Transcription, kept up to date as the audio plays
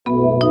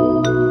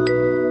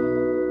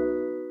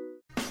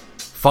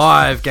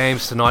5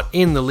 games tonight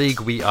in the league.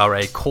 We are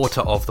a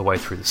quarter of the way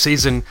through the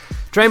season.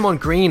 Draymond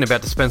Green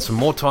about to spend some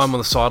more time on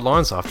the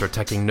sidelines after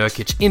attacking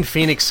Nurkic in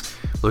Phoenix.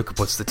 Luka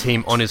puts the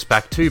team on his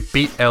back to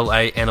beat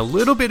LA, and a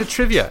little bit of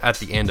trivia at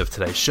the end of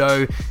today's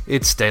show.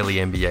 It's Daily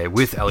NBA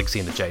with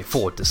Alexander J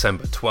for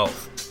December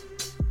 12th.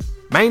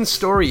 Main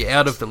story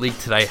out of the league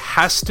today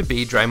has to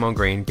be Draymond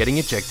Green getting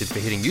ejected for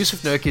hitting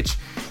Yusuf Nurkic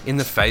in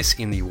the face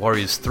in the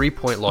Warriors'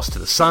 3-point loss to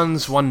the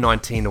Suns,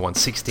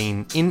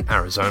 119-116 in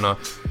Arizona.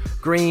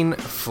 Green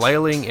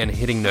flailing and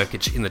hitting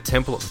Nurkic in the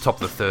temple at the top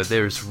of the third.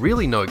 There is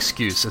really no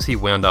excuse as he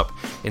wound up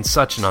in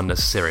such an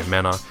unnecessary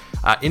manner.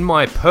 In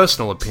my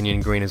personal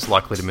opinion, Green is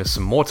likely to miss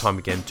some more time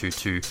again due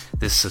to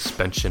this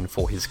suspension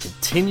for his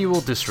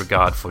continual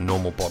disregard for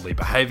normal bodily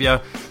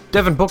behaviour.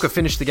 Devin Booker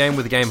finished the game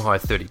with a game-high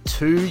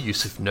 32,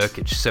 Yusuf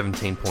Nurkic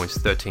 17 points,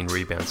 13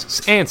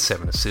 rebounds and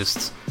 7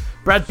 assists.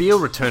 Brad Beal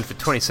returned for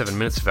 27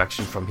 minutes of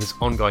action from his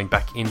ongoing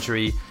back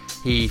injury.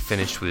 He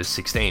finished with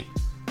 16.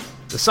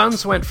 The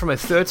Suns went from a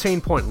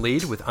 13-point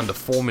lead with under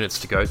 4 minutes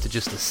to go to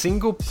just a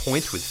single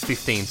point with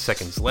 15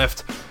 seconds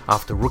left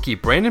after rookie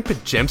Brandon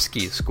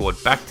Podziemski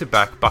scored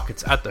back-to-back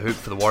buckets at the hoop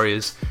for the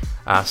Warriors.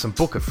 Some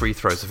Booker free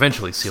throws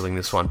eventually sealing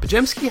this one.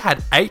 Podziemski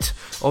had 8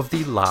 of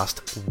the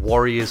last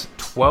Warriors'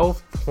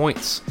 12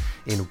 points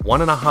in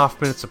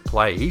 1.5 minutes of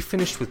play. He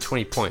finished with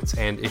 20 points,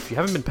 and if you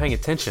haven't been paying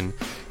attention,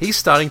 he's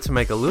starting to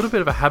make a little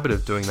bit of a habit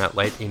of doing that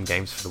late in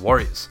games for the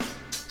Warriors.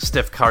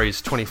 Steph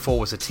Curry's 24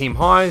 was a team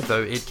high,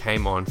 though it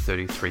came on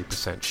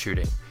 33%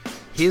 shooting.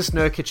 Here's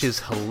Nurkic's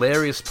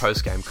hilarious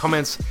post-game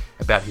comments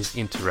about his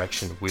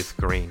interaction with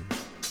Green.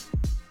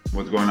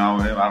 What's going on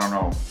with him? I don't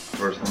know.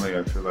 Personally,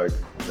 I feel like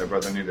that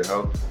brother needed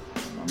help.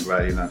 I'm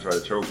glad he not tried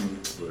to choke me,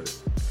 but...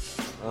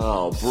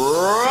 Oh,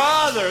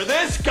 brother,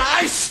 this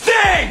guy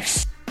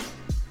stinks!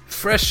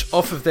 Fresh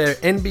off of their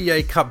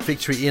NBA Cup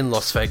victory in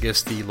Las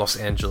Vegas, the Los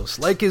Angeles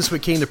Lakers were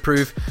keen to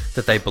prove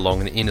that they belong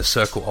in the inner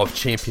circle of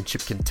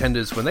championship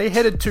contenders when they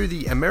headed to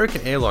the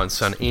American Airlines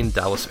Sun in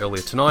Dallas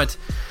earlier tonight.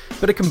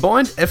 But a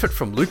combined effort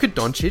from Luka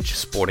Doncic,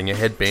 sporting a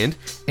headband,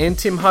 and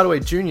Tim Hardaway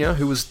Jr.,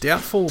 who was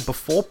doubtful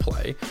before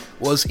play,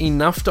 was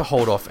enough to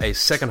hold off a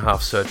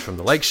second-half surge from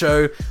the Lake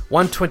Show,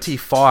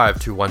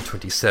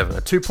 125-127,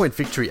 a 2-point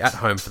victory at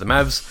home for the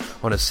Mavs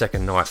on a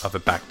second night of a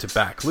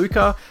back-to-back.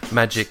 Luka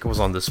Magic was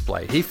on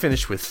display. He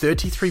finished with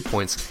 33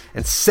 points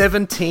and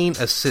 17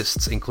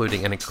 assists,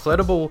 including an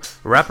incredible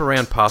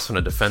wraparound pass on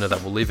a defender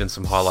that will live in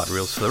some highlight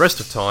reels for the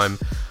rest of time.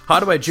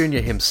 Hardaway Jr.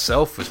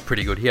 himself was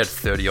pretty good. He had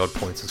 30-odd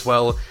points as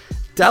well.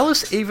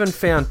 Dallas even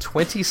found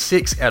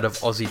 26 out of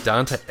Aussie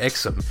Dante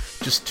Exum,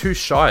 just 2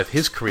 shy of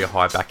his career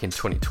high back in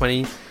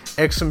 2020.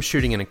 Exum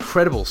shooting an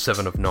incredible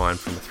 7 of 9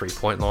 from the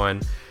 3-point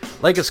line.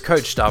 Lakers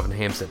coach Darvin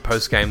Ham said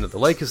post-game that the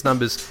Lakers'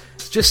 numbers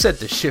just said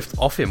to shift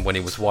off him when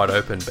he was wide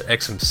open, but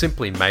Exum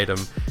simply made him.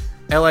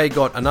 LA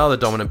got another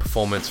dominant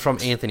performance from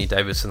Anthony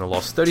Davis in the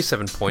loss,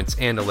 37 points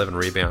and 11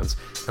 rebounds,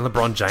 and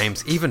LeBron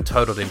James even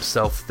totaled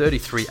himself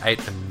 33,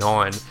 8 and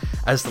 9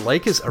 as the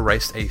Lakers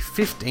erased a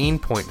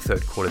 15-point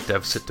third-quarter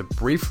deficit to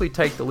briefly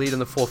take the lead in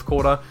the fourth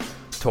quarter.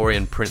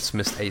 Taurean Prince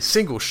missed a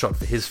single shot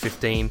for his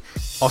 15.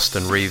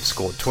 Austin Reeves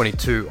scored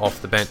 22 off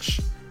the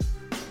bench.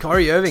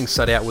 Kyrie Irving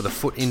sat out with a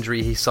foot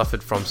injury he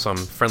suffered from some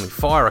friendly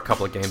fire a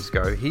couple of games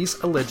ago. He's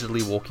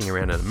allegedly walking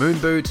around in a moon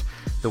boot.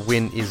 The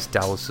win is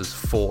Dallas's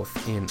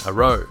 4th in a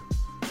row.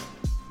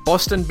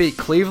 Boston beat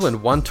Cleveland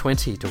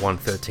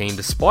 120-113.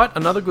 Despite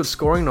another good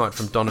scoring night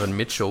from Donovan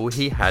Mitchell,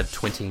 he had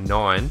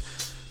 29.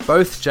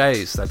 Both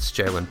Jays, that's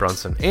Jalen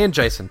Brunson and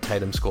Jason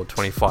Tatum, scored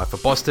 25 for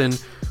Boston.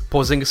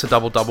 Porzingis a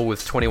double-double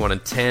with 21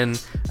 and 10.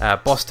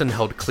 Boston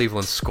held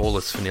Cleveland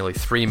scoreless for nearly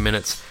 3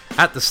 minutes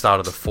at the start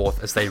of the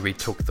fourth as they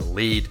retook the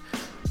lead.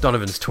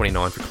 Donovan's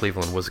 29 for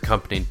Cleveland was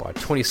accompanied by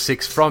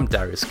 26 from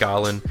Darius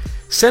Garland.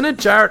 Center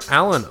Jarrett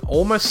Allen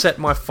almost set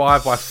my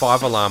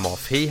 5x5 alarm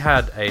off. He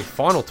had a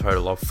final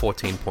total of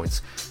 14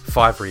 points,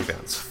 5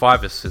 rebounds,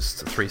 5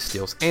 assists, 3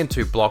 steals, and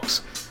 2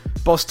 blocks.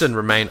 Boston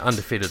remain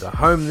undefeated at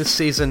home this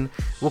season.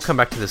 We'll come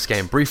back to this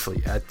game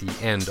briefly at the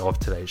end of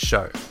today's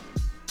show.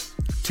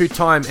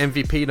 Two-time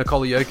MVP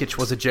Nikola Jokic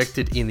was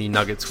ejected in the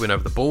Nuggets win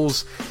over the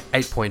Bulls,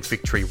 8-point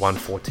victory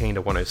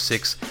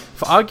 114-106,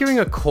 for arguing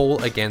a call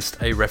against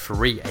a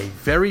referee, a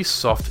very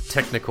soft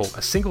technical,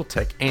 a single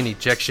tech and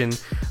ejection,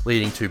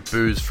 leading to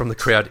boos from the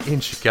crowd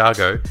in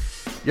Chicago.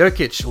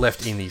 Jokic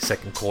left in the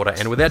second quarter,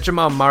 and without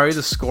Jamal Murray,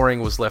 the scoring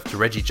was left to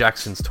Reggie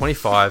Jackson's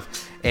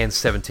 25 and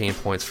 17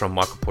 points from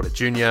Michael Porter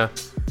Jr.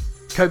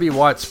 Kobe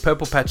White's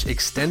purple patch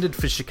extended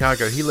for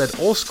Chicago. He led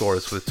all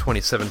scorers with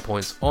 27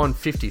 points on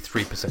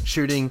 53%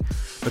 shooting.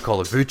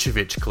 Nikola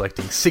Vucevic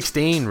collecting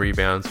 16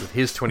 rebounds with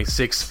his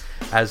 26,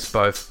 as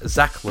both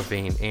Zach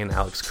LaVine and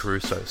Alex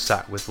Caruso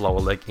sat with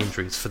lower leg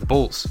injuries for the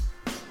Bulls.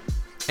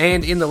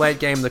 And in the late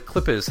game, the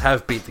Clippers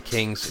have beat the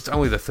Kings. It's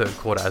only the third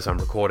quarter as I'm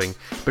recording,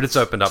 but it's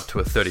opened up to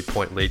a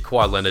 30-point lead.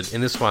 Kawhi Leonard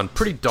in this one,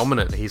 pretty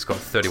dominant. He's got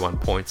 31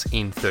 points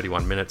in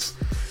 31 minutes.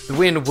 The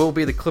win will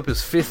be the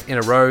Clippers' 5th in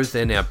a row.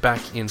 They're now back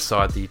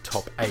inside the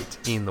top 8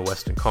 in the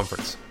Western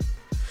Conference.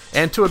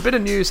 And to a bit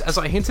of news, as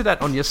I hinted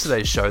at on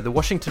yesterday's show, the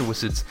Washington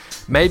Wizards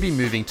may be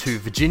moving to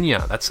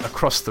Virginia. That's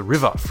across the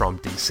river from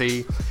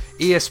DC.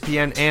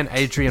 ESPN and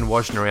Adrian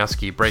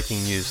Wojnarowski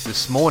breaking news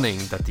this morning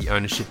that the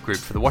ownership group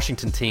for the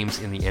Washington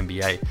teams in the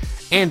NBA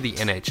and the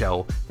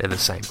NHL, they're the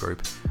same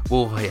group,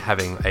 will be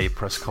having a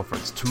press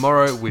conference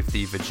tomorrow with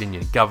the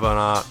Virginia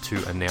governor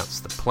to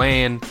announce the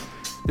plan.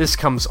 This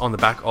comes on the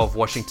back of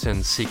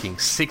Washington seeking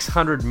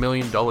 $600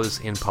 million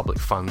in public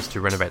funds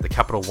to renovate the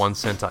Capital One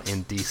Center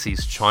in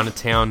DC's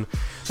Chinatown.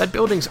 That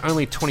building's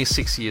only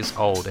 26 years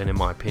old, and in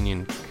my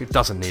opinion, it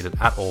doesn't need it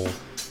at all.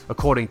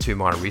 According to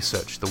my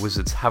research, the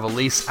Wizards have a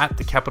lease at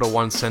the Capital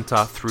One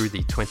Center through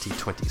the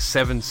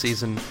 2027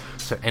 season,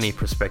 so any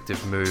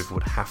prospective move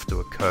would have to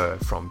occur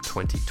from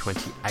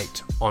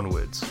 2028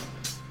 onwards.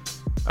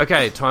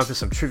 Okay, time for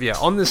some trivia.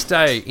 On this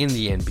day in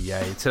the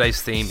NBA,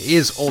 today's theme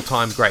is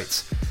all-time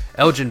greats.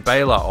 Elgin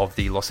Baylor of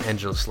the Los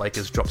Angeles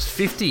Lakers drops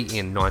 50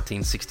 in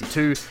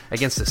 1962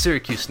 against the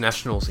Syracuse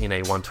Nationals in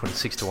a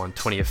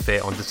 126-120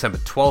 affair on December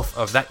 12th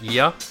of that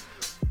year.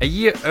 A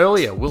year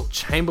earlier, Wilt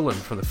Chamberlain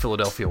from the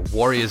Philadelphia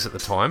Warriors at the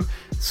time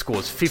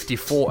scores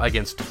 54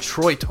 against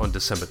Detroit on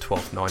December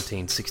 12th,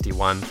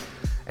 1961.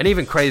 And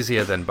even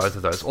crazier than both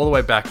of those, all the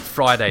way back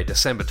Friday,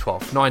 December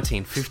 12th,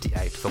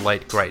 1958, the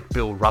late great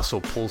Bill Russell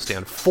pulls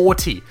down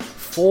 40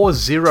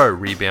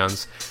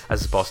 rebounds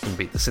as Boston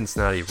beat the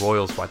Cincinnati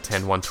Royals by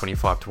 10,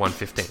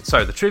 125-115.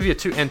 So the trivia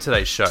to end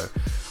today's show.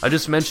 I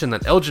just mentioned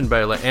that Elgin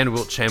Baylor and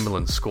Wilt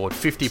Chamberlain scored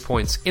 50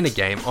 points in a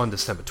game on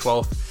December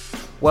 12th.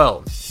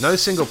 Well, no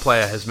single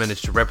player has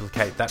managed to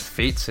replicate that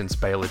feat since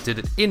Baylor did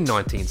it in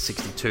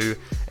 1962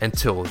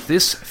 until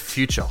this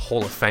future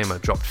Hall of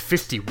Famer dropped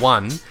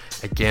 51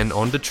 again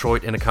on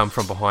Detroit in a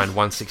come-from-behind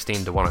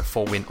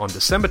 116-104 win on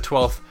December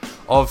 12th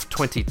of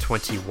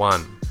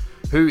 2021.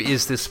 Who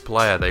is this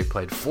player? They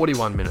played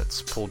 41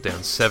 minutes, pulled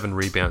down 7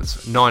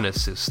 rebounds, 9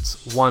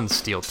 assists, 1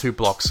 steal, 2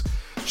 blocks,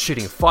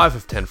 shooting 5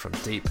 of 10 from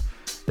deep.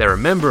 They're a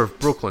member of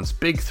Brooklyn's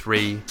Big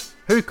Three.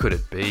 Who could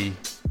it be?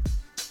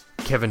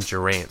 Kevin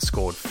Durant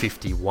scored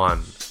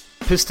 51.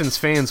 Pistons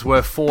fans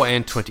were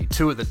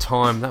 4-22 at the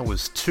time. That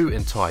was 2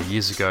 entire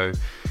years ago.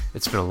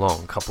 It's been a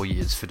long couple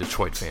years for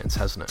Detroit fans,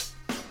 hasn't it?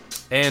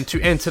 And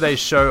to end today's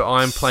show,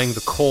 I'm playing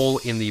the call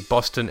in the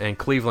Boston and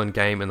Cleveland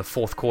game in the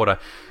fourth quarter,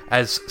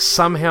 as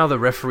somehow the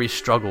referee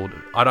struggled,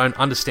 I don't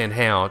understand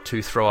how,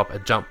 to throw up a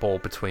jump ball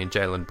between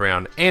Jaylen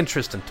Brown and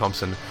Tristan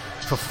Thompson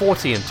for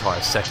 40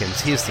 entire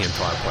seconds. Here's the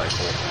entire play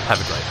call. Have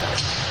a great day.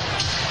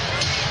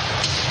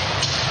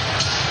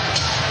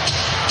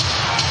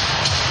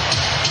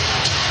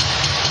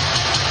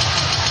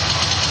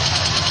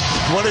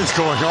 What is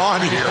going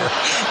on here?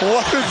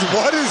 What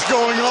is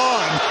going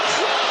on?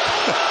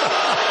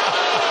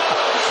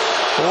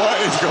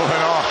 What is going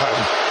on?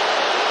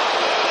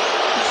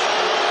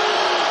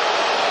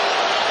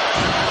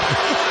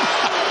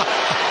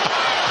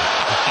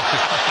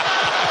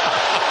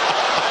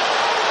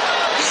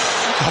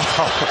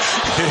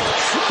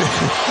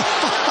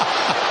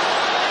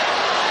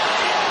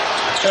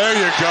 There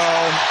you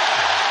go.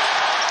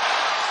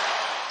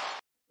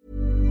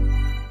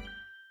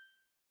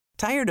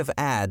 Tired of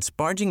ads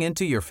barging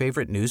into your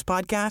favorite news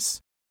podcasts?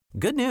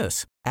 Good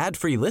news.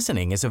 Ad-free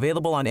listening is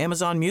available on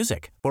Amazon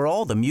Music for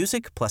all the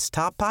music plus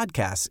top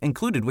podcasts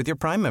included with your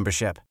Prime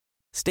membership.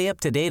 Stay up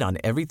to date on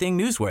everything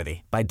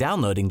newsworthy by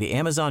downloading the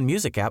Amazon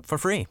Music app for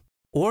free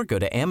or go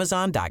to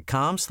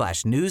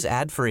amazon.com/news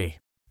ad free.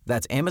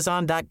 That's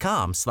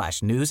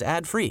amazon.com/news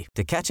ad free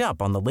to catch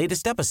up on the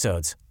latest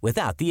episodes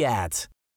without the ads.